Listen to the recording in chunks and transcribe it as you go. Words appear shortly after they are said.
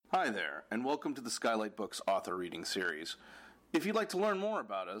Hi there, and welcome to the Skylight Books author reading series. If you'd like to learn more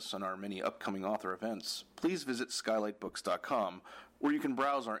about us and our many upcoming author events, please visit skylightbooks.com, where you can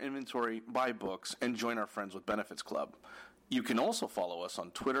browse our inventory, buy books, and join our Friends with Benefits Club. You can also follow us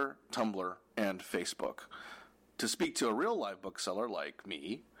on Twitter, Tumblr, and Facebook. To speak to a real live bookseller like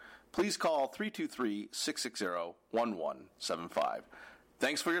me, please call 323-660-1175.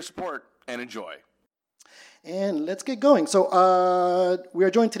 Thanks for your support, and enjoy. And let's get going. So we are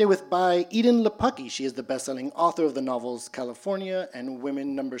joined today by Eden Lepucki. She is the best-selling author of the novels California and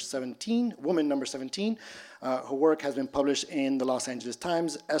Woman Number 17. Her work has been published in the Los Angeles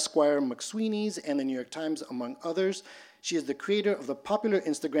Times, Esquire, McSweeney's, and the New York Times, among others. She is the creator of the popular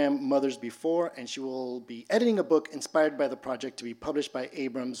Instagram Mothers Before, and she will be editing a book inspired by the project to be published by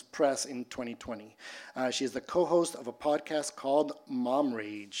Abrams Press in 2020. She is the co-host of a podcast called Mom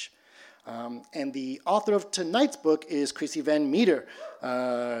Rage. And the author of tonight's book is Chrissy Van Meter.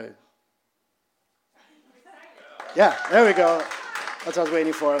 Yeah, there we go. That's what I was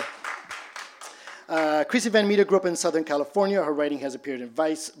waiting for. Chrissy Van Meter grew up in Southern California. Her writing has appeared in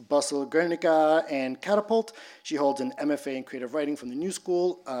Vice, Bustle, Guernica, and Catapult. She holds an MFA in creative writing from the New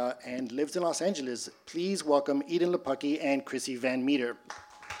School and lives in Los Angeles. Please welcome Eden Lepucki and Chrissy Van Meter.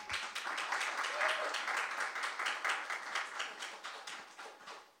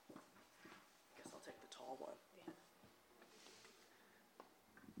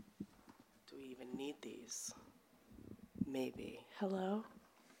 These. Maybe. Hello?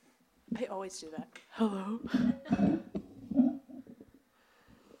 I always do that. Hello?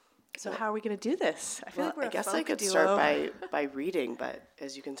 So how are we going to do this? I guess I could start by reading, but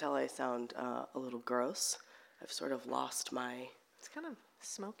as you can tell, I sound a little gross. I've sort of lost my... It's kind of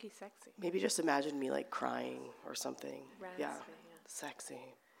smoky sexy. Maybe just imagine me like crying or something. Raspy, yeah.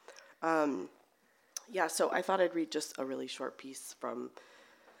 Sexy. So I thought I'd read just a really short piece from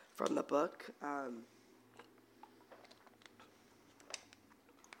the book.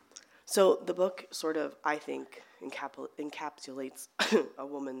 So the book sort of, I think, encapsulates a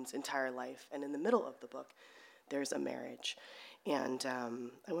woman's entire life. And in the middle of the book, there's a marriage. And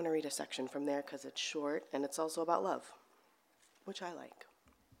I want to read a section from there because it's short and it's also about love, which I like.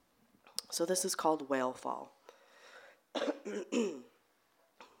 So this is called Whale Fall.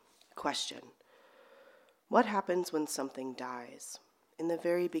 Question. What happens when something dies? In the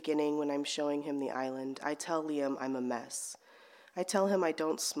very beginning, when I'm showing him the island, I tell Liam I'm a mess. I tell him I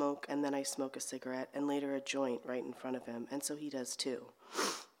don't smoke, and then I smoke a cigarette, and later a joint right in front of him, and so he does too.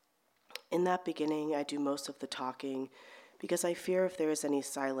 In that beginning, I do most of the talking, because I fear if there is any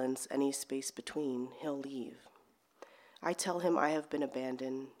silence, any space between, he'll leave. I tell him I have been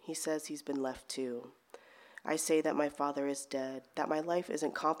abandoned. He says he's been left too. I say that my father is dead, that my life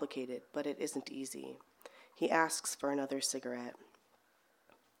isn't complicated, but it isn't easy. He asks for another cigarette.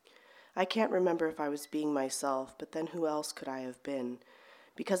 I can't remember if I was being myself, but then who else could I have been?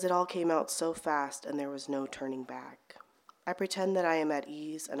 Because it all came out so fast and there was no turning back. I pretend that I am at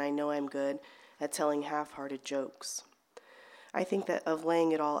ease and I know I'm good at telling half-hearted jokes. I think that of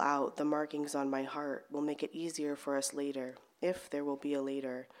laying it all out, the markings on my heart will make it easier for us later, if there will be a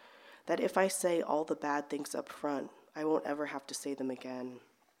later. That if I say all the bad things up front, I won't ever have to say them again.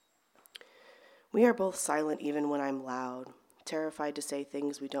 We are both silent even when I'm loud. Terrified to say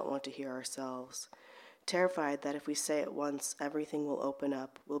things we don't want to hear ourselves. Terrified that if we say it once, everything will open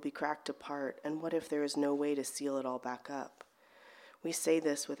up, will be cracked apart, and what if there is no way to seal it all back up? We say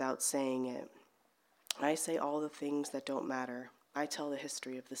this without saying it. I say all the things that don't matter. I tell the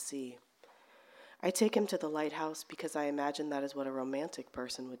history of the sea. I take him to the lighthouse because I imagine that is what a romantic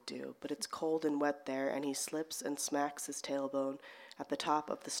person would do, but it's cold and wet there, and he slips and smacks his tailbone at the top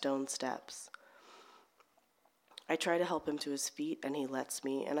of the stone steps. I try to help him to his feet, and he lets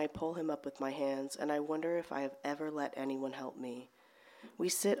me, and I pull him up with my hands, and I wonder if I have ever let anyone help me. We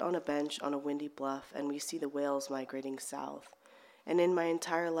sit on a bench on a windy bluff, and we see the whales migrating south. And in my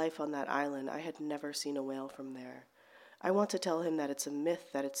entire life on that island, I had never seen a whale from there. I want to tell him that it's a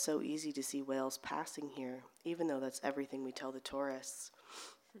myth that it's so easy to see whales passing here, even though that's everything we tell the tourists.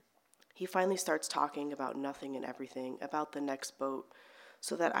 He finally starts talking about nothing and everything, about the next boat,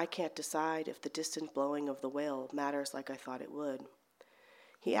 so that I can't decide if the distant blowing of the whale matters like I thought it would.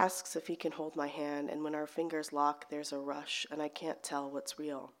 He asks if he can hold my hand, and when our fingers lock, there's a rush, and I can't tell what's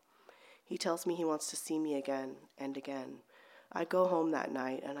real. He tells me he wants to see me again and again. I go home that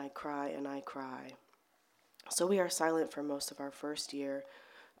night, and I cry and I cry. So we are silent for most of our first year,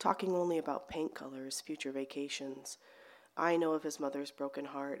 talking only about paint colors, future vacations. I know of his mother's broken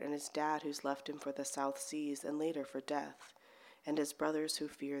heart, and his dad who's left him for the South Seas and later for death, and his brothers who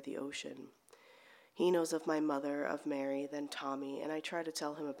fear the ocean. He knows of my mother, of Mary, then Tommy, and I try to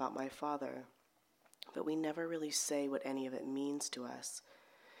tell him about my father. But we never really say what any of it means to us.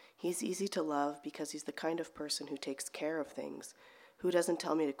 He's easy to love because he's the kind of person who takes care of things, who doesn't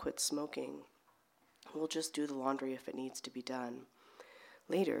tell me to quit smoking. We'll just do the laundry if it needs to be done.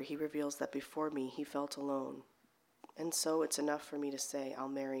 Later, he reveals that before me, he felt alone. And so it's enough for me to say I'll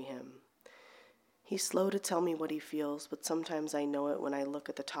marry him. He's slow to tell me what he feels, but sometimes I know it when I look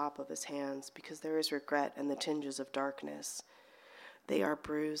at the top of his hands because there is regret and the tinges of darkness. They are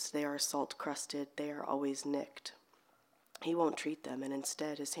bruised, they are salt-crusted, they are always nicked. He won't treat them, and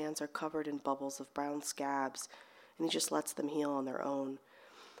instead his hands are covered in bubbles of brown scabs, and he just lets them heal on their own.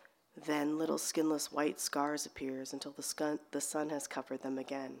 Then little skinless white scars appears until the sun has covered them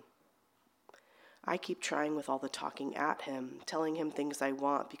again. I keep trying with all the talking at him, telling him things I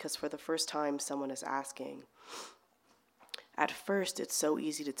want, because for the first time someone is asking. At first, it's so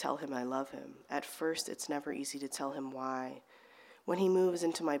easy to tell him I love him. At first, it's never easy to tell him why. When he moves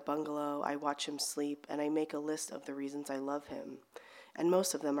into my bungalow, I watch him sleep, and I make a list of the reasons I love him. And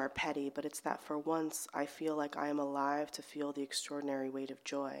most of them are petty, but it's that for once I feel like I am alive to feel the extraordinary weight of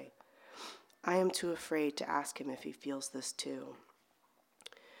joy. I am too afraid to ask him if he feels this too.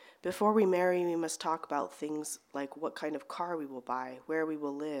 Before we marry, we must talk about things like what kind of car we will buy, where we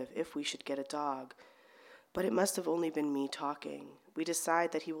will live, if we should get a dog. But it must have only been me talking. We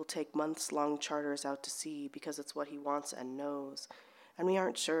decide that he will take months-long charters out to sea because it's what he wants and knows, and we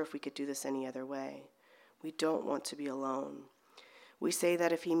aren't sure if we could do this any other way. We don't want to be alone. We say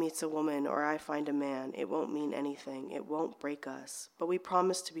that if he meets a woman or I find a man, it won't mean anything, it won't break us, but we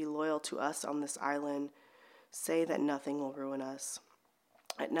promise to be loyal to us on this island, say that nothing will ruin us.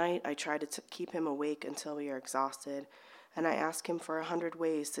 At night, I try to keep him awake until we are exhausted, and I ask him for 100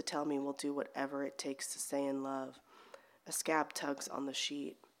 ways to tell me we'll do whatever it takes to stay in love. A scab tugs on the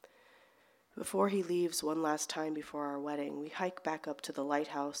sheet. Before he leaves one last time before our wedding, we hike back up to the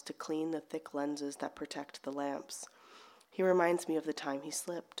lighthouse to clean the thick lenses that protect the lamps. He reminds me of the time he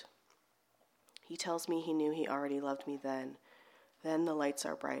slipped. He tells me he knew he already loved me then. Then the lights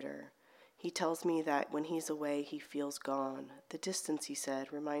are brighter. He tells me that when he's away, he feels gone. The distance, he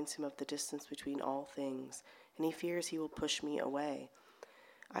said, reminds him of the distance between all things, and he fears he will push me away.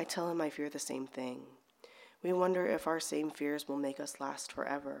 I tell him I fear the same thing. We wonder if our same fears will make us last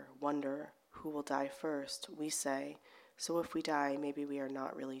forever, wonder who will die first, we say, so if we die, maybe we are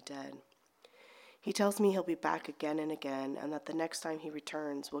not really dead. He tells me he'll be back again and again, and that the next time he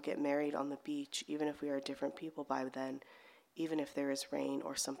returns, we'll get married on the beach, even if we are different people by then, even if there is rain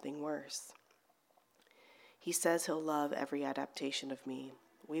or something worse. He says he'll love every adaptation of me.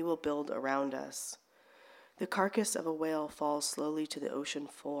 We will build around us. The carcass of a whale falls slowly to the ocean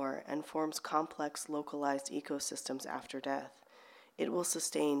floor and forms complex, localized ecosystems after death. It will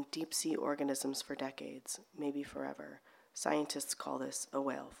sustain deep-sea organisms for decades, maybe forever. Scientists call this a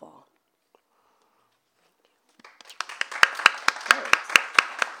whale fall.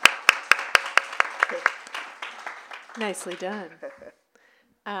 Nicely done.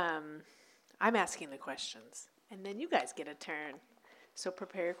 I'm asking the questions, and then you guys get a turn. So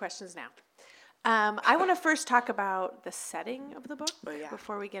prepare your questions now. I want to first talk about the setting of the book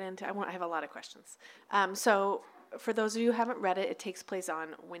before we get into. I have a lot of questions. So for those of you who haven't read it, it takes place on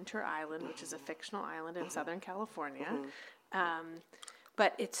Winter Island, which is a fictional island in Southern California.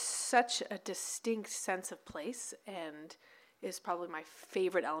 But it's such a distinct sense of place, and is probably my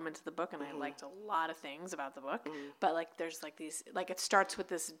favorite element of the book, and I liked a lot of things about the book. But like, there's like these, like it starts with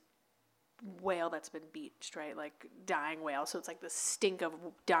this whale that's been beached, right? Like dying whale. So it's like the stink of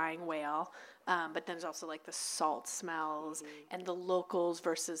dying whale. But then there's also like the salt smells and the locals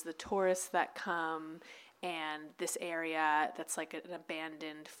versus the tourists that come, and this area that's like an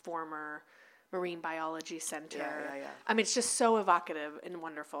abandoned former marine biology center. Yeah. I mean, it's just so evocative and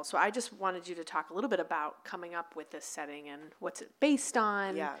wonderful. So I just wanted you to talk a little bit about coming up with this setting and what's it based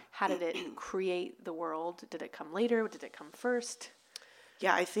on? Yeah. How did it create the world? Did it come later? Did it come first?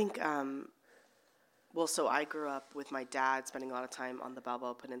 Yeah, I think, so I grew up with my dad spending a lot of time on the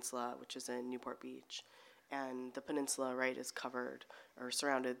Balboa Peninsula, which is in Newport Beach. And the peninsula, right, is covered or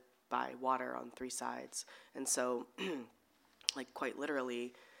surrounded by water on three sides. And so, like, quite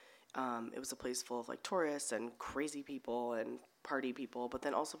literally, it was a place full of like tourists and crazy people and party people, but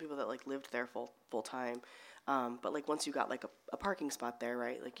then also people that like lived there full time. But like once you got like a parking spot there,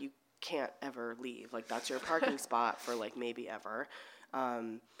 right, like you can't ever leave. Like that's your parking spot for like maybe ever.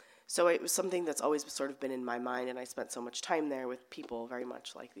 So it was something that's always sort of been in my mind, and I spent so much time there with people very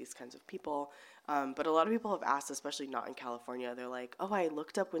much like these kinds of people. But a lot of people have asked, especially not in California, they're like, oh, I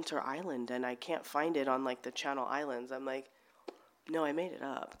looked up Winter Island and I can't find it on like the Channel Islands. I'm like, no, I made it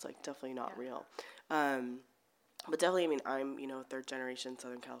up. It's like definitely not real. But definitely, I mean, I'm, third generation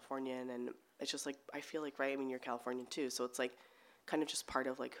Southern Californian, and it's just like, I feel like, right, I mean, you're Californian too, so it's like kind of just part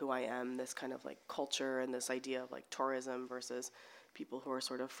of like who I am, this kind of like culture and this idea of like tourism versus people who are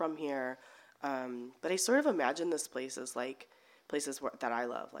sort of from here. But I sort of imagine this place as like places that I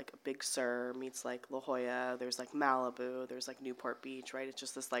love, like Big Sur meets like La Jolla, there's like Malibu, there's like Newport Beach, right? It's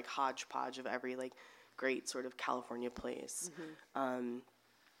just this like hodgepodge of every like great sort of California place.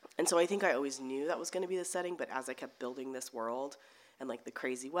 And so I think I always knew that was going to be the setting, but as I kept building this world and like the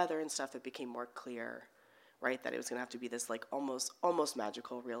crazy weather and stuff, it became more clear, right, that it was going to have to be this like almost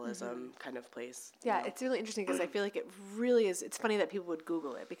magical realism kind of place. Yeah, it's really interesting because I feel like it really is. It's funny that people would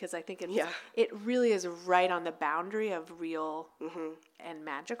Google it because I think it really is right on the boundary of real and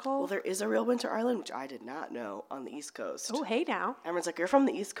magical. Well, there is a real winter island, which I did not know, on the East Coast. Oh, hey now. Everyone's like, you're from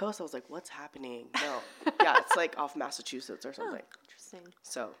the East Coast? I was like, what's happening? No. Yeah, it's like off Massachusetts or something. Oh, interesting.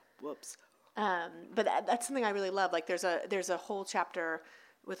 So, whoops. But that's something I really love. Like there's a whole chapter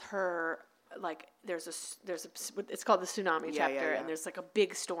with her. Like there's a it's called the tsunami chapter, and there's like a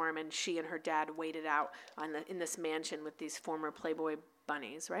big storm, and she and her dad waited out in this mansion with these former Playboy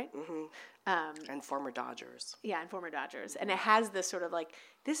bunnies, right? And former Dodgers. Yeah, and former Dodgers, and it has this sort of like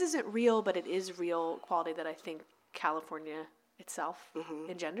this isn't real, but it is real quality that I think California itself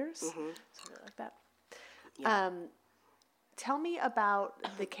engenders. Sort of like that. Yeah. Tell me about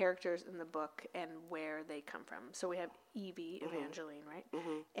the characters in the book and where they come from. So we have Evie, Evangeline, right?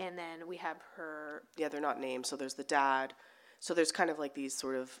 And then we have her... Yeah, they're not named. So there's the dad. So there's kind of like these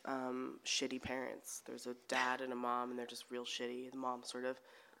sort of shitty parents. There's a dad and a mom, and they're just real shitty. The mom sort of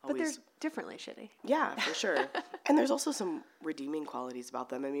always... But they're differently shitty. Yeah, for sure. And there's also some redeeming qualities about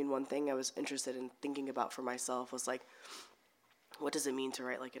them. I mean, one thing I was interested in thinking about for myself was like, what does it mean to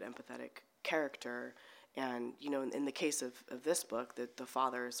write like an empathetic character? And, in the case of this book, the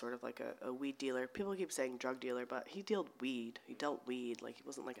father is sort of like a weed dealer. People keep saying drug dealer, but he dealt weed. He dealt weed. Like, he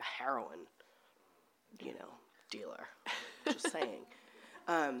wasn't like a heroin, dealer. Just saying.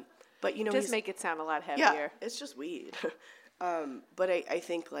 But, Just make it sound a lot heavier. Yeah, it's just weed. But I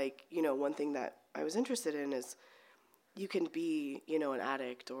think, like, one thing that I was interested in is you can be, an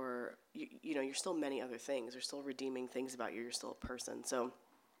addict or, you're still many other things. There's still redeeming things about you. You're still a person. So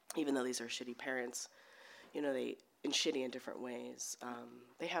even though these are shitty parents, they shitty in different ways.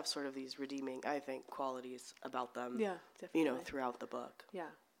 They have sort of these redeeming, I think, qualities about them. Yeah, definitely. Throughout the book. Yeah,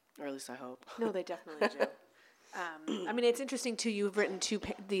 or at least I hope. No, they definitely do. I mean, it's interesting too. You've written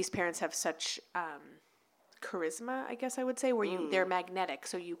these parents have such charisma, I guess I would say, where they're magnetic,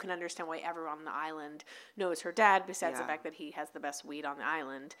 so you can understand why everyone on the island knows her dad. Besides the fact that he has the best weed on the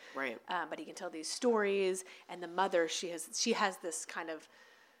island, right? But he can tell these stories, and the mother, she has this kind of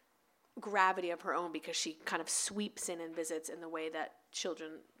gravity of her own because she kind of sweeps in and visits in the way that children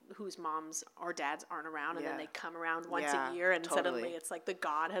whose moms or dads aren't around, and then they come around once a year, and suddenly it's like the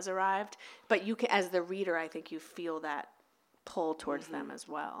god has arrived. But you can, as the reader, I think you feel that pull towards them as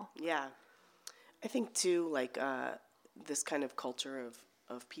well. Yeah, I think too, like this kind of culture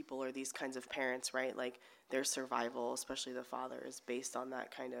of people or these kinds of parents, right? Like their survival, especially the father, is based on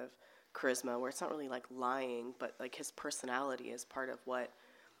that kind of charisma, where it's not really like lying, but like his personality is part of what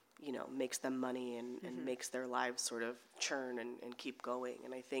makes them money and makes their lives sort of churn and keep going.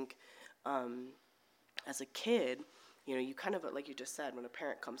 And I think as a kid, you kind of, like you just said, when a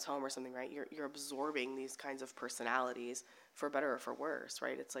parent comes home or something, right, you're absorbing these kinds of personalities for better or for worse,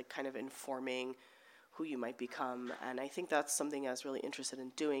 right? It's like kind of informing who you might become. And I think that's something I was really interested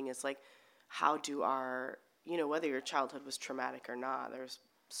in doing is like, how do our, whether your childhood was traumatic or not, there's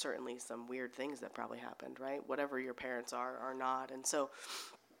certainly some weird things that probably happened, right? Whatever your parents are or not. And so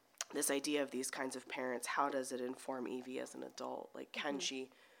this idea of these kinds of parents, how does it inform Evie as an adult? Like, can she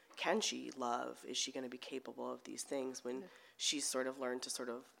love? Is she going to be capable of these things when she's sort of learned to sort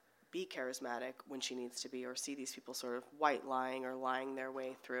of be charismatic when she needs to be, or see these people sort of white lying or lying their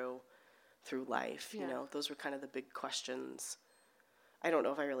way through life? Those were kind of the big questions. I don't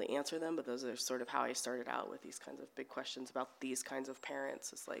know if I really answer them, but those are sort of how I started out with these kinds of big questions about these kinds of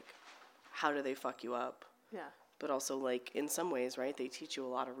parents. It's like, how do they fuck you up? Yeah. But also, like, in some ways, right, they teach you a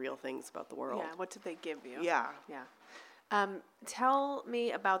lot of real things about the world. Yeah, what did they give you? Yeah. Yeah. Tell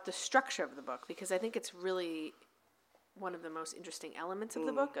me about the structure of the book, because I think it's really one of the most interesting elements of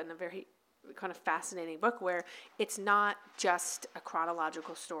the book, and a very kind of fascinating book where it's not just a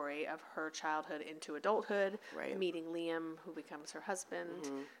chronological story of her childhood into adulthood, meeting Liam, who becomes her husband.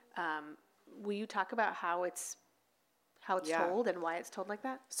 Will you talk about how it's told and why it's told like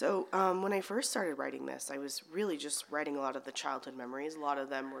that? So when I first started writing this, I was really just writing a lot of the childhood memories. A lot of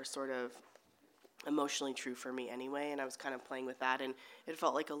them were sort of emotionally true for me anyway, and I was kind of playing with that, and it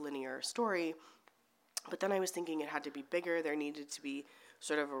felt like a linear story. But then I was thinking it had to be bigger. There needed to be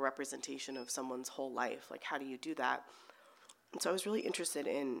sort of a representation of someone's whole life. Like, how do you do that? And so I was really interested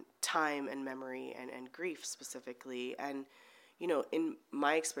in time and memory and grief specifically. And, you know, in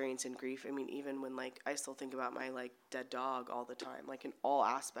my experience in grief, I mean, even when, like, I still think about my, like, dead dog all the time, like, in all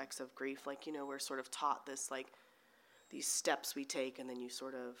aspects of grief, like, you know, we're sort of taught this, like, these steps we take and then you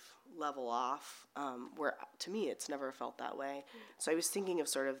sort of level off, where to me it's never felt that way. So I was thinking of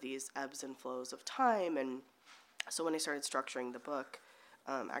sort of these ebbs and flows of time. And so when I started structuring the book,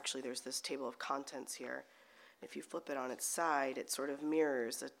 actually there's this table of contents here. If you flip it on its side, it sort of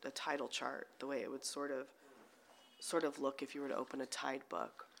mirrors a title chart, the way it would sort of look if you were to open a Tide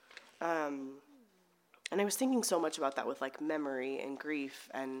book. And I was thinking so much about that with, like, memory and grief,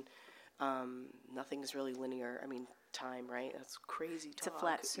 and nothing's really linear. I mean, time, right? That's crazy talk. It's a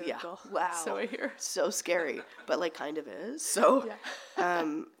flat circle. Yeah. Wow. So I hear. So scary, but, like, kind of is. So,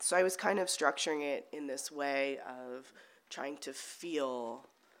 so I was kind of structuring it in this way of trying to feel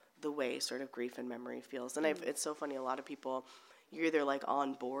the way sort of grief and memory feels. And it's so funny, a lot of people, you're either, like,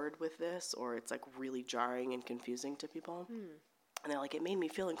 on board with this or it's, like, really jarring and confusing to people. And they're like, it made me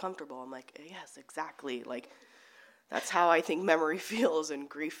feel uncomfortable. I'm like, yes, exactly. Like, that's how I think memory feels and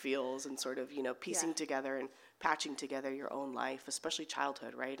grief feels, and sort of, you know, piecing together and patching together your own life, especially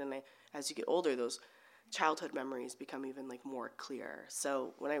childhood, right? And as you get older, those childhood memories become even, like, more clear.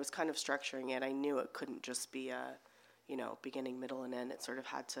 So when I was kind of structuring it, I knew it couldn't just be a, you know, beginning, middle, and end. It sort of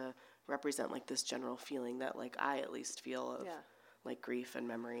had to represent, like, this general feeling that, like, I at least feel of, like, grief and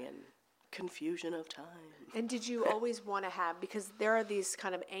memory and confusion of time. And did you always want to have, because there are these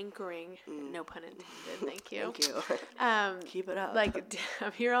kind of anchoring, no pun intended, thank you. Thank you. Keep it up. Like,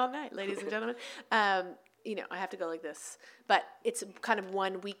 I'm here all night, ladies and gentlemen. You know, I have to go like this. But it's kind of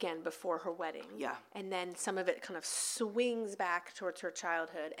one weekend before her wedding. Yeah. And then some of it kind of swings back towards her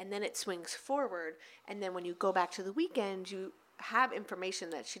childhood, and then it swings forward. And then when you go back to the weekend, you have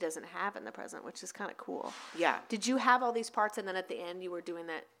information that she doesn't have in the present, which is kind of cool. Yeah. Did you have all these parts, and then at the end you were doing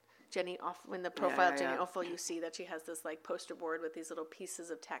that Jenny off when the profile of Jenny Offal, you see that she has this, like, poster board with these little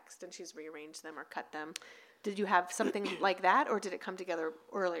pieces of text, and she's rearranged them or cut them. Did you have something like that, or did it come together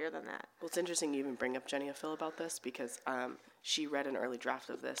earlier than that? Well, it's interesting you even bring up Jenny Offal about this, because she read an early draft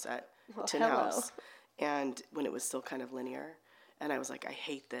of this at Tin House, and when it was still kind of linear, and I was like, I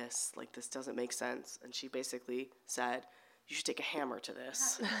hate this. Like, this doesn't make sense. And she basically said, you should take a hammer to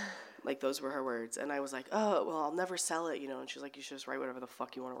this. Like, those were her words. And I was like, oh, well, I'll never sell it, you know. And she's like, you should just write whatever the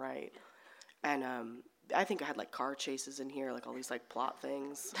fuck you want to write. And I think I had, like, car chases in here, like, all these, like, plot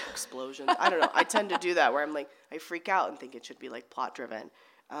things, explosions. I don't know. I tend to do that where I'm like, I freak out and think it should be, like, plot driven.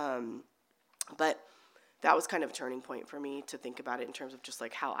 But that was kind of a turning point for me to think about it in terms of just,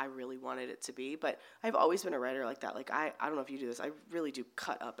 like, how I really wanted it to be. But I've always been a writer like that. Like, I don't know if you do this. I really do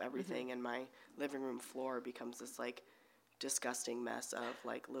cut up everything, and my living room floor becomes this, like, disgusting mess of,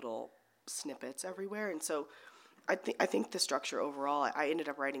 like, little snippets everywhere. And so I think the structure overall, I ended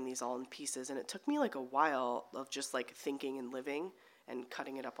up writing these all in pieces, and it took me, like, a while of just, like, thinking and living and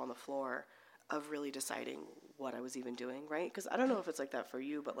cutting it up on the floor of really deciding what I was even doing, right? Because I don't know if it's like that for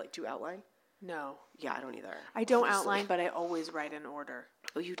you, but, like, do you outline? No. Yeah, I don't either. I don't outline, but I always write in order.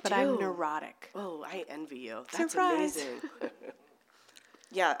 Oh, you do? But I'm neurotic. Oh, I envy you. That's Surprise. amazing.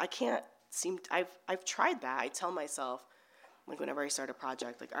 Yeah, I can't seem. I've tried that. I tell myself, like, whenever I start a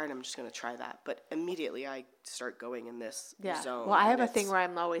project, like, all right, I'm just going to try that. But immediately I start going in this zone. Well, I have a thing where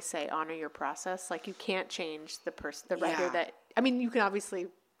I'm always say, honor your process. Like, you can't change the writer that, I mean, you can obviously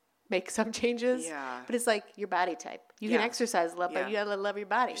make some changes. Yeah. But it's like your body type. You can exercise love, but you got to love your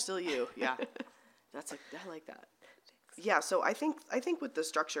body. You're still you. Yeah. I like that. Yeah. So I think with the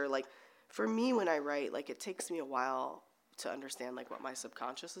structure, like, for me, when I write, like, it takes me a while to understand, like, what my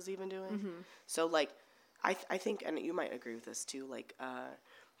subconscious is even doing. Mm-hmm. So, like, I think, and you might agree with this too, like,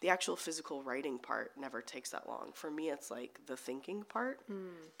 the actual physical writing part never takes that long. For me, it's, like, the thinking part,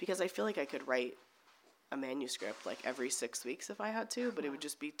 because I feel like I could write a manuscript, like, every 6 weeks if I had to, but it would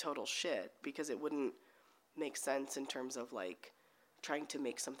just be total shit, because it wouldn't make sense in terms of, like, trying to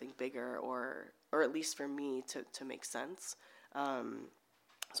make something bigger, or at least for me to make sense.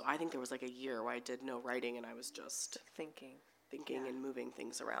 So I think there was, like, a year where I did no writing, and I was just thinking and moving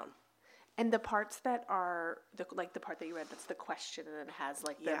things around. And the parts that are, the part that you read, that's the question, and it has,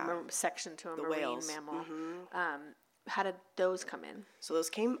 like, the section to a marine whales. mammal. Mm-hmm. How did those come in? So those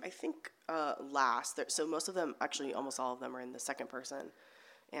came, I think, last. So most of them, actually almost all of them, are in the second person.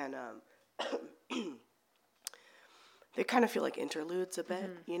 And they kind of feel like interludes a bit,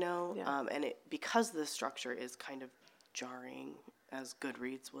 you know? Yeah. And because the structure is kind of jarring, as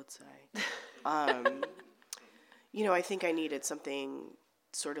Goodreads would say, you know, I think I needed something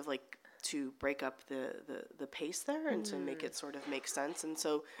sort of, like, to break up the pace there and to make it sort of make sense. And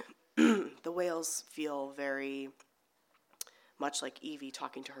so the whales feel very much like Evie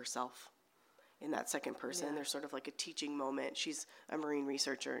talking to herself in that second person. Yeah. There's sort of like a teaching moment. She's a marine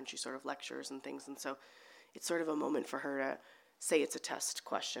researcher and she sort of lectures and things. And so it's sort of a moment for her to say it's a test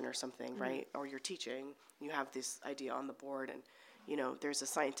question or something, right? Or you're teaching, you have this idea on the board and, you know, there's a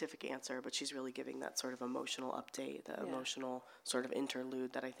scientific answer, but she's really giving that sort of emotional update, the emotional sort of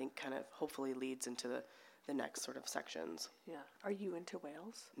interlude that I think kind of hopefully leads into the next sort of sections. Yeah. Are you into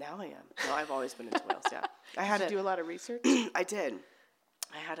whales? Now I am. No, I've always been into whales, yeah. Did you do a lot of research? I did.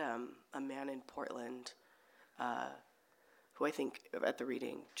 I had a man in Portland who I think at the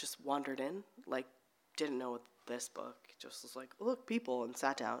reading just wandered in, like didn't know this book, just was like, look, people, and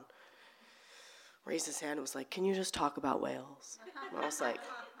sat down, raised his hand and was like, can you just talk about whales? And I was like,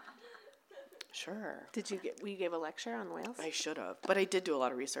 sure. You gave a lecture on whales? I should have, but I did do a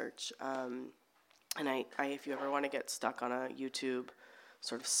lot of research. And I if you ever want to get stuck on a YouTube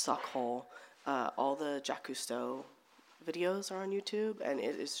sort of suck hole, all the Jacques Cousteau videos are on YouTube, and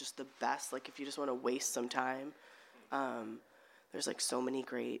it is just the best. Like, if you just want to waste some time, there's like so many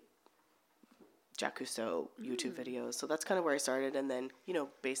great Jacques Cousteau YouTube videos. So that's kind of where I started, and then, you know,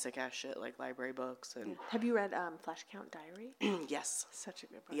 basic ass shit like library books. And have you read Flesh Count Diary? Yes. Such a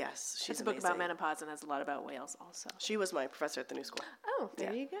good book. Yes, she's It's a book about menopause and has a lot about whales also. She was my professor at the New School. Oh,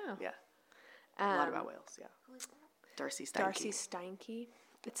 there you go. Yeah. A lot about whales, yeah. Darcy Steinke. Darcy Steinke.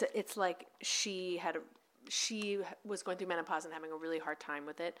 It's like she was going through menopause and having a really hard time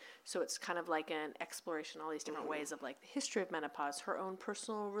with it. So it's kind of like an exploration, all these different ways of like the history of menopause, her own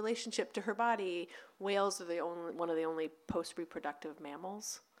personal relationship to her body. Whales are one of the only post-reproductive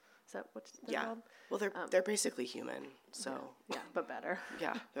mammals. Is that what they're called? Well, they're basically human, so yeah, but better.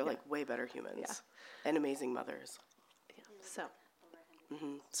 Yeah, they're like way better humans, and amazing mothers. Yeah, so.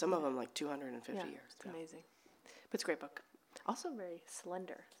 Mm-hmm. Some of them like 250 years. It's amazing. But it's a great book. Also very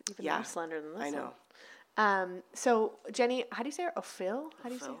slender. Even more slender than this one. I know. So, Jenny, how do you say it? Ophil? How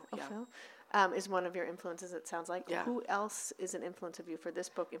do you say it? Yeah. Is one of your influences, it sounds like. Yeah. Who else is an influence of you for this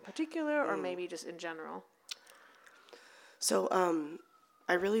book in particular, or maybe just in general? So,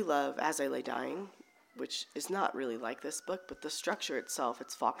 I really love As I Lay Dying, which is not really like this book, but the structure itself,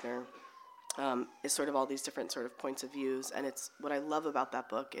 it's Faulkner. Is sort of all these different sort of points of views, and it's what I love about that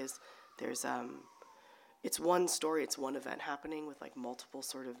book is there's it's one story, it's one event happening with like multiple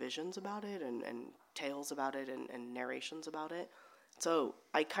sort of visions about it and tales about it and narrations about it. So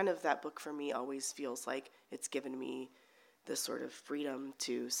I kind of, that book for me always feels like it's given me this sort of freedom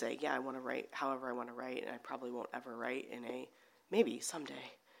to say, yeah, I want to write however I want to write, and I probably won't ever write in a, maybe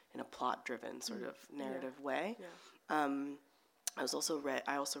someday, in a plot-driven sort of narrative way. Yeah. I also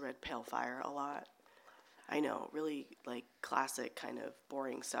read Pale Fire a lot. I know, really like classic kind of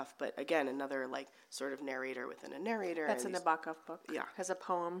boring stuff, but again, another like sort of narrator within a narrator. That's a Nabokov book. Yeah. Has a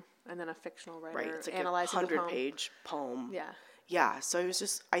poem and then a fictional writer right. It's like analyzing a 100-page poem. Yeah. Yeah, so it was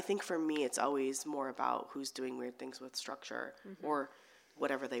just, I think for me it's always more about who's doing weird things with structure or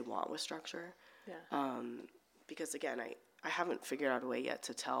whatever they want with structure. Yeah. Because again, I haven't figured out a way yet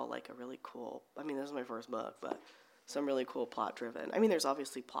to tell like a really cool, I mean, this is my first book, but some really cool plot-driven. I mean, there's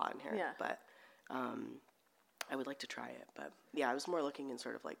obviously plot in here, but I would like to try it. But yeah, I was more looking in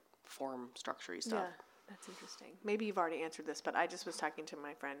sort of like form, structure-y stuff. Yeah, that's interesting. Maybe you've already answered this, but I just was talking to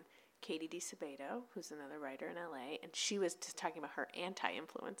my friend Katie DiSabato, who's another writer in LA, and she was just talking about her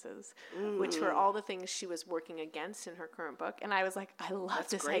anti-influences, which were all the things she was working against in her current book. And I was like, I love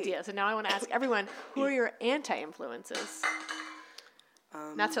this idea. So now I want to ask everyone, who are your anti-influences?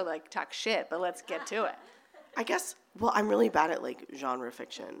 Not to like talk shit, but let's get to it. I guess, well, I'm really bad at like genre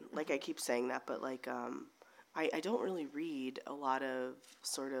fiction. Like I keep saying that, but like I don't really read a lot of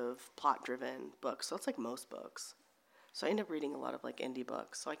sort of plot-driven books. So it's like most books. So I end up reading a lot of like indie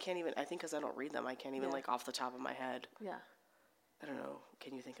books. So I can't even, I think because I don't read them, I can't even like off the top of my head. Yeah. I don't know.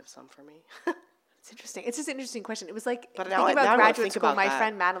 Can you think of some for me? It's interesting. It's just an interesting question. It was like, but thinking about graduate school, my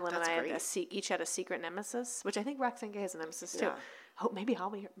friend Madeline and I each had a secret nemesis, which I think Roxane Gay has a nemesis too. Oh, maybe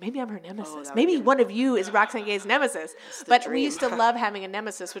I'm her nemesis. Maybe one of you is Roxane Gay's nemesis. But we used to love having a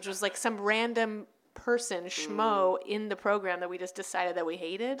nemesis, which was like some random person, schmo, in the program that we just decided that we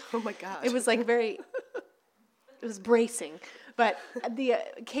hated. Oh my gosh. It was like very... It was bracing, but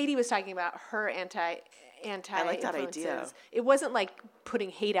Katie was talking about her anti. I like that idea. It wasn't like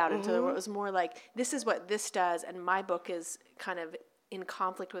putting hate out into the world. It was more like, this is what this does, and my book is kind of in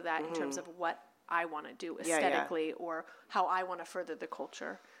conflict with that in terms of what I want to do aesthetically or how I want to further the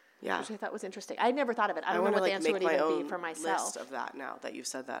culture. Yeah. Which I thought was interesting. I never thought of it. I don't know want what to the answer would make my even own be for myself. list of that now that you've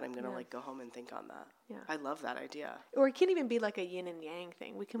said that. I'm going to like go home and think on that. Yeah. I love that idea. Or it can even be like a yin and yang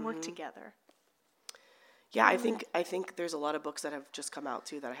thing. We can work together. Yeah, I think there's a lot of books that have just come out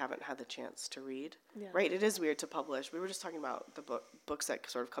too that I haven't had the chance to read. Yeah. Right? It is weird to publish. We were just talking about the books that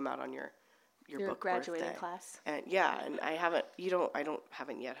sort of come out on your book graduating birthday. class. And yeah, and I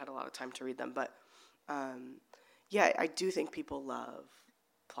haven't yet had a lot of time to read them, but yeah, I do think people love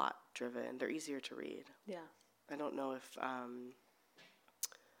plot driven. They're easier to read. Yeah. I don't know if I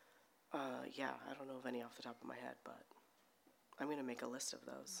don't know of any off the top of my head, but I'm going to make a list of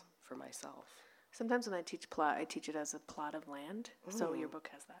those for myself. Sometimes when I teach plot, I teach it as a plot of land. So your book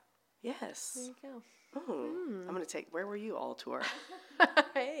has that. Yes. There you go. I'm going to where were you all tour?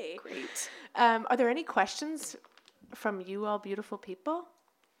 Hey. Great. Are there any questions from you all beautiful people?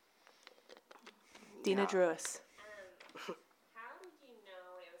 Dina Druis. How did you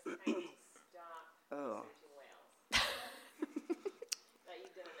know it was time to stop researching whales? That you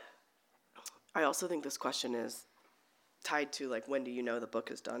didn't know? I also think this question is tied to like when do you know the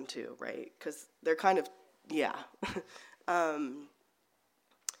book is done too, right? Because they're kind of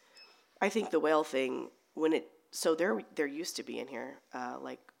I think the whale thing there used to be in here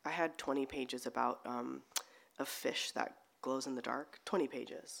like I had 20 pages about a fish that glows in the dark. 20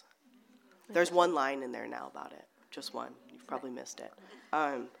 pages. There's one line in there now about it. Just one. You've probably missed it.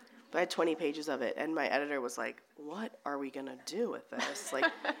 But I had 20 pages of it, and my editor was like, what are we going to do with this? Like,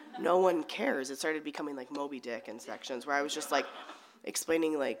 no one cares. It started becoming like Moby Dick in sections where I was just like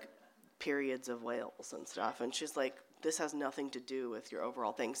explaining like periods of whales and stuff. And she's like, this has nothing to do with your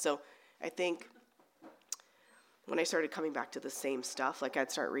overall thing. So I think when I started coming back to the same stuff, like I'd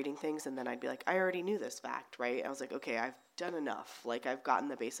start reading things and then I'd be like, I already knew this fact, right? I was like, okay, I've done enough. Like I've gotten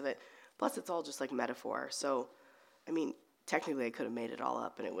the base of it. Plus it's all just like metaphor. So, I mean, technically I could have made it all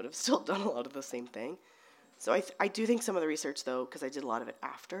up and it would have still done a lot of the same thing. So I do think some of the research though, because I did a lot of it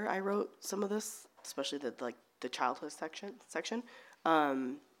after I wrote some of this, especially the childhood section.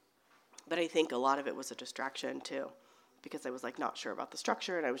 But I think a lot of it was a distraction too, because I was like not sure about the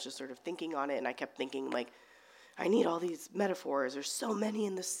structure and I was just sort of thinking on it and I kept thinking like, I need all these metaphors. There's so many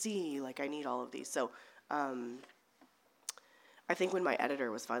in the sea. Like I need all of these. So I think when my editor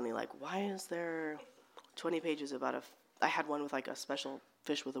was finally like, why is there 20 pages about I had one with like a special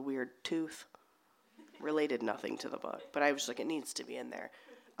fish with a weird tooth, related nothing to the book, but I was like, it needs to be in there.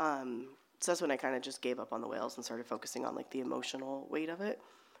 So that's when I kind of just gave up on the whales and started focusing on like the emotional weight of it.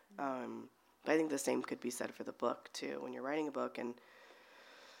 But I think the same could be said for the book too. When you're writing a book and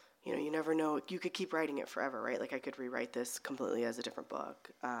you know, you never know, you could keep writing it forever, right? Like I could rewrite this completely as a different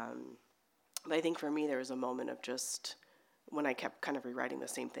book. But I think for me, there was a moment of just, when I kept kind of rewriting the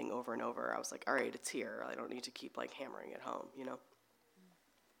same thing over and over, I was like, all right, it's here. I don't need to keep like hammering it home, you know?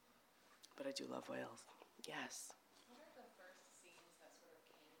 But I do love whales. Yes. What are the first scenes that sort of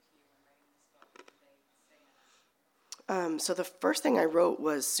came to you when writing this book? Did they say in it? So the first thing I wrote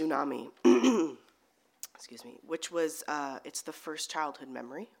was Tsunami, excuse me, which was, it's the first childhood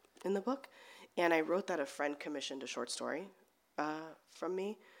memory in the book. And I wrote that a friend commissioned a short story from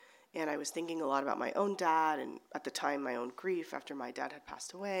me. And I was thinking a lot about my own dad and at the time my own grief after my dad had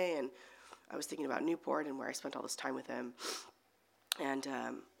passed away. And I was thinking about Newport and where I spent all this time with him. And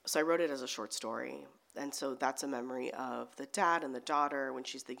so I wrote it as a short story. And so that's a memory of the dad and the daughter when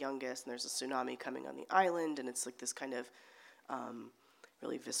she's the youngest and there's a tsunami coming on the island. And it's like this kind of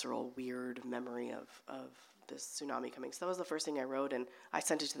really visceral, weird memory of this tsunami coming. So that was the first thing I wrote. And I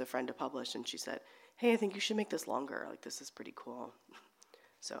sent it to the friend to publish. And she said, hey, I think you should make this longer. Like, this is pretty cool.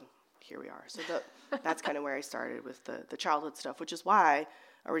 So here we are. So that's kind of where I started with the childhood stuff, which is why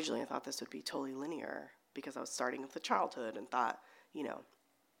originally I thought this would be totally linear because I was starting with the childhood and thought, you know,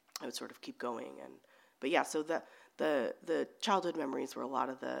 I would sort of keep going. But yeah, so the childhood memories were a lot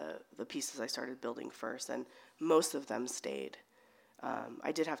of the pieces I started building first, and most of them stayed.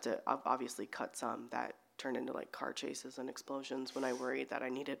 I did have to obviously cut some that turned into like car chases and explosions when I worried that I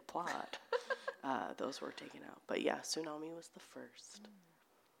needed plot. Those were taken out. But yeah, Tsunami was the first.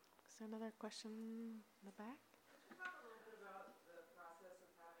 Is there another question in the back? Can you talk a little bit about the process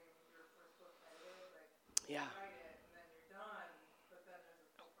of having your first book edited? Like, Yeah. you write it and then you're done, but then there's a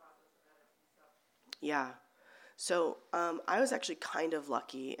whole process of editing stuff. Yeah. So I was actually kind of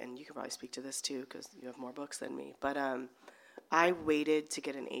lucky, and you can probably speak to this too because you have more books than me. But I waited to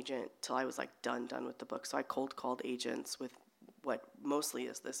get an agent till I was like done with the book. So I cold called agents with what mostly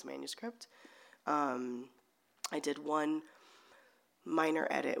is this manuscript. I did one minor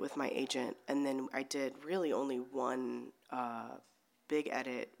edit with my agent, and then I did really only one big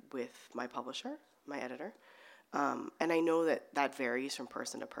edit with my publisher, my editor. And I know that varies from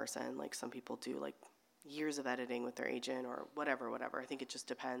person to person. Like some people do like years of editing with their agent or whatever. I think it just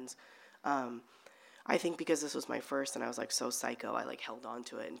depends. I think because this was my first and I was like so psycho, I like held on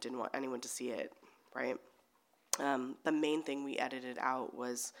to it and didn't want anyone to see it, right? The main thing we edited out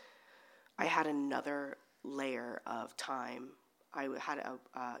was I had another layer of time. I had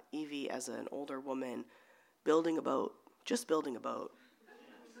Evie as an older woman building a boat.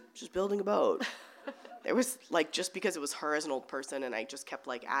 It was like just because it was her as an old person and I just kept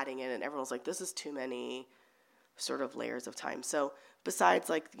like adding in and everyone was like, this is too many sort of layers of time. So besides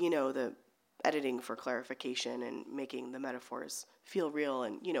like, you know, the editing for clarification and making the metaphors feel real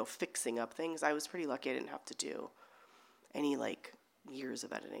and, you know, fixing up things, I was pretty lucky I didn't have to do any like years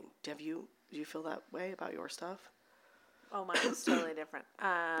of editing. Do you feel that way about your stuff? Oh, mine was totally different.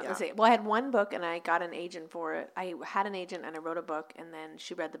 Let's see. Well, I had one book and I got an agent for it. I had an agent and I wrote a book and then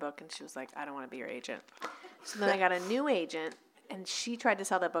she read the book and she was like, I don't want to be your agent. So then I got a new agent and she tried to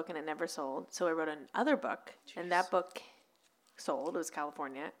sell that book and it never sold. So I wrote another book and that book sold. It was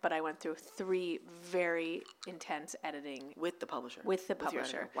California, but I went through 3 very intense editing with the publisher.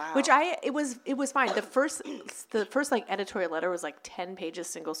 Wow. Which it was fine. The first like editorial letter was like 10 pages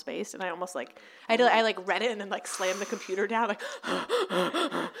single spaced, and I almost like I like read it and then like slammed the computer down like.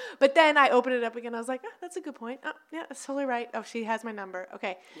 But then I opened it up again. I was like, that's a good point. Oh, yeah, that's totally right. Oh, she has my number.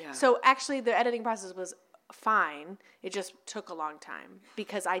 Okay. Yeah. So actually, the editing process was fine. It just took a long time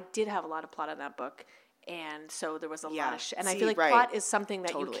because I did have a lot of plot in that book. And so there was a lot of and I feel like plot is something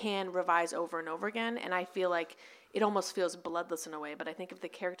that you can revise over and over again. And I feel like it almost feels bloodless in a way. But I think if the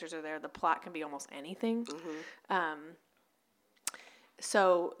characters are there, the plot can be almost anything. Mm-hmm.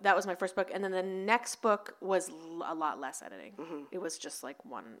 So that was my first book. And then the next book was a lot less editing. Mm-hmm. It was just like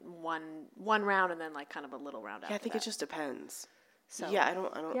one round and then like kind of a little round after I think that. It just depends. So, yeah, I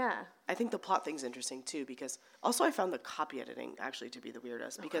don't. Yeah. I think the plot thing's interesting too because also I found the copy editing actually to be the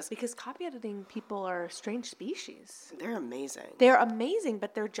weirdest because copy editing people are a strange species. They're amazing. They're amazing,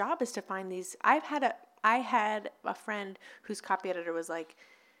 but their job is to find these. I had a friend whose copy editor was like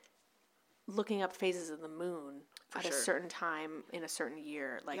looking up phases of the moon at a certain time in a certain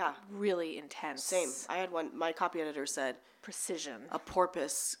year, like really intense. Same. I had one. My copy editor said precision. A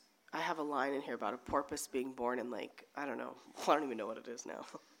porpoise. I have a line in here about a porpoise being born in like, I don't know. I don't even know what it is now.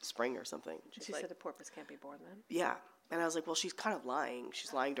 Spring or something. She said a porpoise can't be born then? Yeah. And I was like, well, she's kind of lying.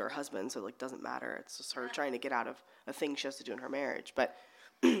 She's lying to her husband, so it like doesn't matter. It's just her trying to get out of a thing she has to do in her marriage. But,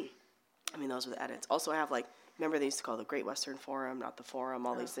 I mean, those were the edits. Also, I have like, remember they used to call it the Great Western Forum, not the Forum,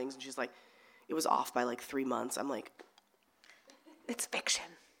 all these things. And she's like, it was off by like 3 months. I'm like, it's fiction.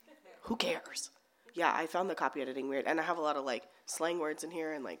 Who cares? Yeah, I found the copy editing weird. And I have a lot of like slang words in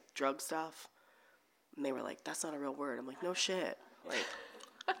here and like drug stuff. And they were like, that's not a real word. I'm like, no shit. Like,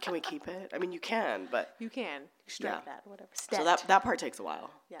 can we keep it? I mean, you can, but. You can. Strike that, whatever. So that part takes a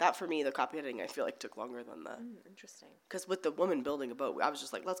while. Yeah. That for me, the copy editing, I feel like took longer than the. Interesting. Because with the woman building a boat, I was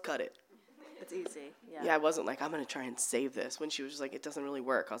just like, let's cut it. It's easy. Yeah. Yeah, I wasn't like, I'm going to try and save this. When she was just like, it doesn't really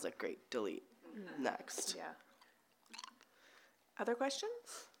work. I was like, great, delete. Next. Yeah. Other questions?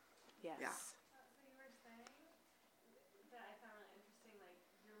 Yes. Yeah.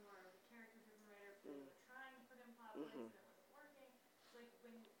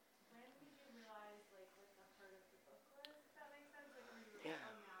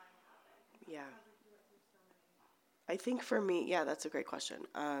 Yeah. I think for me, that's a great question.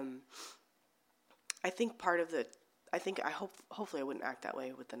 I think hopefully I wouldn't act that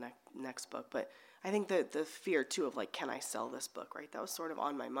way with the next book, but I think the fear too of like, can I sell this book, right? That was sort of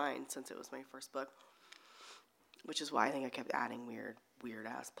on my mind since it was my first book, which is why I think I kept adding weird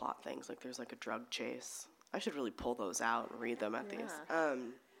ass plot things. Like there's like a drug chase. I should really pull those out and read them at these.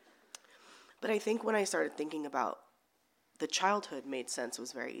 But I think when I started thinking about the childhood made sense. It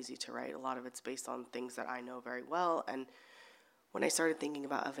was very easy to write. A lot of it's based on things that I know very well. And when I started thinking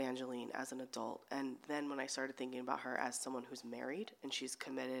about Evangeline as an adult, and then when I started thinking about her as someone who's married and she's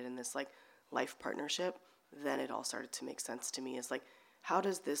committed in this like life partnership, then it all started to make sense to me. It's like, how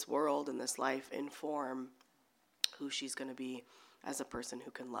does this world and this life inform who she's going to be as a person who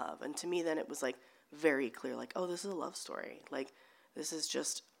can love? And to me, then it was like very clear, like, oh, this is a love story. Like, this is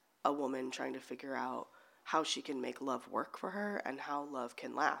just a woman trying to figure out how she can make love work for her and how love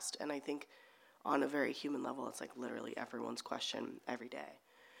can last. And I think on a very human level, it's like literally everyone's question every day.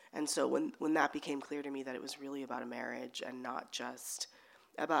 And so when that became clear to me that it was really about a marriage and not just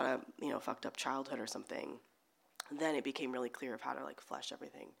about a, fucked up childhood or something, then it became really clear of how to like flesh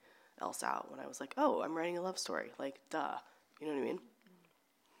everything else out when I was like, oh, I'm writing a love story. Like, duh. You know what I mean?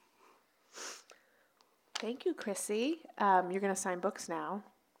 Thank you, Chrissy. You're going to sign books now.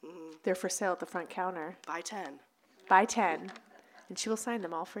 Mm-hmm. They're for sale at the front counter. Buy 10. Buy 10, and she will sign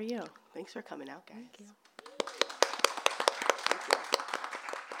them all for you. Thanks for coming out, guys. Thank you.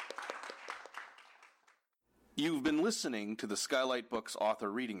 You've been listening to the Skylight Books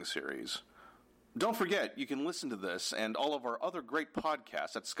author reading series. Don't forget, you can listen to this and all of our other great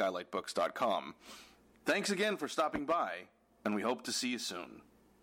podcasts at skylightbooks.com. Thanks again for stopping by, and we hope to see you soon.